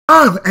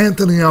I'm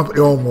Anthony F.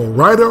 Elmore,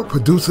 writer,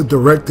 producer,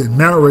 director, and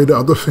narrator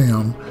of the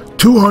film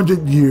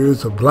 200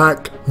 Years of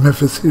Black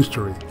Memphis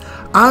History.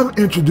 I'm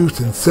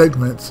introducing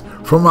segments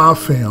from our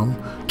film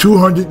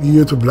 200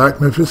 Years of Black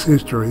Memphis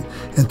History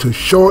into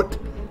short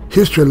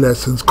history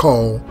lessons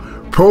called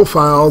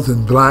Profiles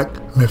in Black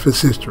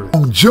Memphis History.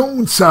 On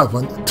June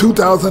 7,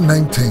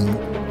 2019,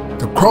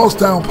 the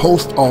Crosstown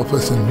Post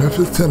Office in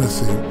Memphis,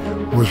 Tennessee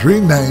was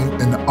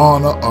renamed in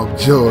honor of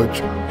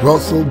Judge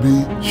Russell B.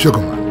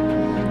 Sugarmon.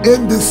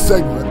 In this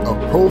segment of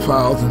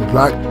Profiles in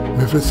Black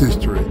Memphis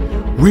History,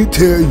 we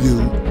tell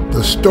you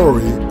the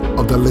story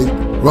of the late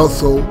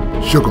Russell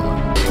Sugarmon.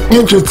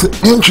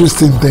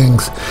 Interesting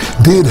things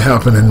did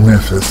happen in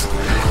Memphis.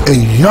 A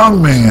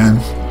young man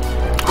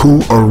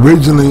who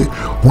originally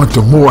went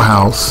to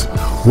Morehouse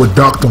with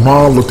Dr.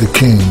 Martin Luther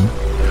King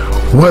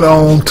went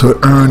on to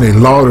earn a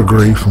law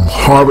degree from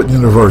Harvard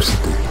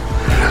University.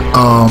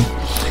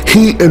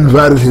 He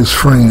invited his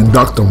friend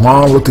Dr.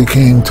 Martin Luther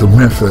King to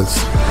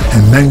Memphis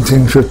in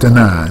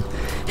 1959.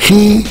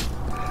 He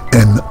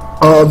and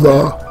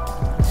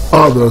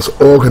others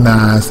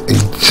organized a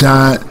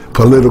giant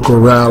political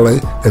rally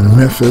in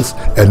Memphis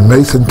at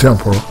Mason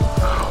Temple,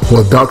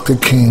 where Dr.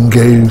 King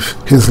gave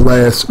his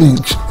last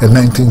speech in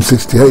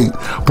 1968,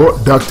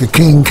 but Dr.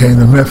 King came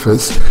to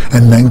Memphis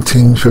in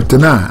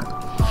 1959.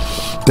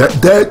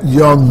 That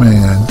young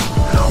man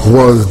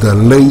was the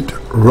late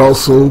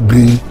Russell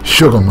B.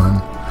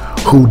 Sugarmon,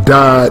 who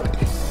died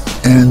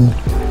in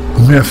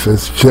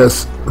Memphis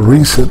just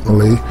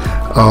recently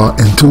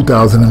in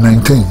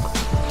 2019.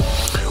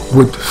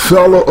 With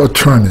fellow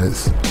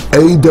attorneys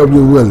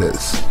A.W.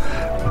 Willis,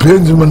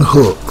 Benjamin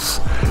Hooks,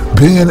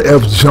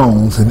 B.N.F.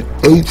 Jones, and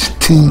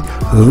H.T.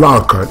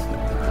 Lockhart,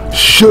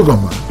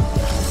 Sugarmon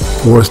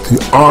was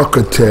the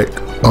architect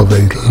of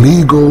a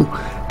legal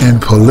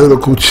and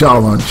political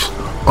challenge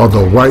of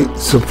the white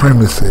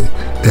supremacy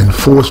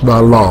enforced by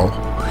law,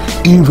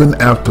 even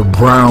after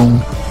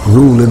Brown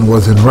ruling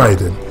was in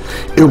writing.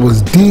 It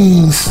was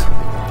these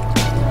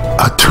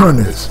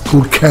attorneys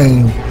who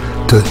came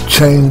to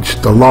change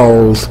the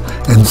laws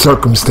and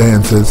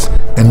circumstances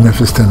in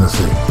Memphis,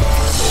 Tennessee.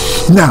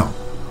 Now,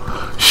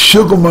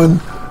 Sugarmon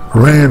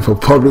ran for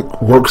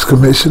Public Works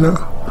Commissioner,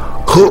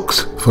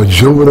 Hooks for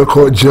Juvenile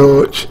Court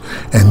Judge,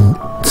 and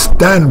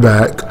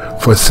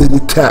Standback for City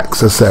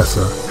Tax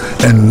Assessor,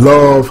 and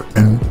Love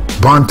and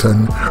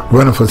Bunton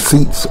running for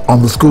seats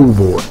on the school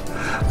board.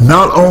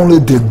 Not only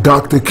did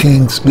Dr.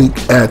 King speak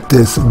at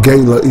this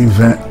gala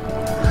event,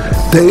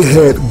 they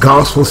had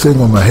gospel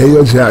singer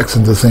Mahalia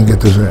Jackson to sing at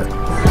the event.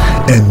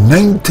 In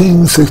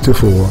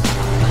 1964,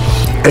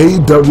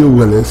 A.W.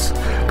 Willis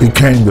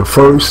became the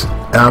first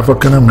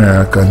African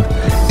American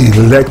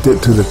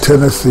elected to the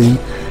Tennessee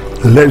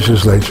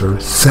legislature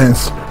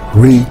since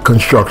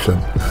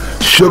Reconstruction.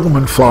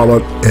 Sugarmon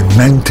followed in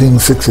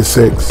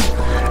 1966,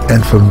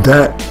 and from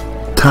that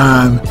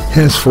time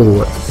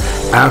henceforth,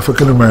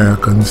 African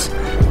Americans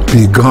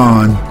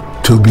began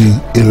to be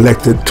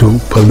elected to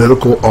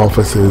political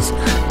offices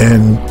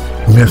in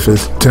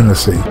Memphis,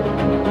 Tennessee.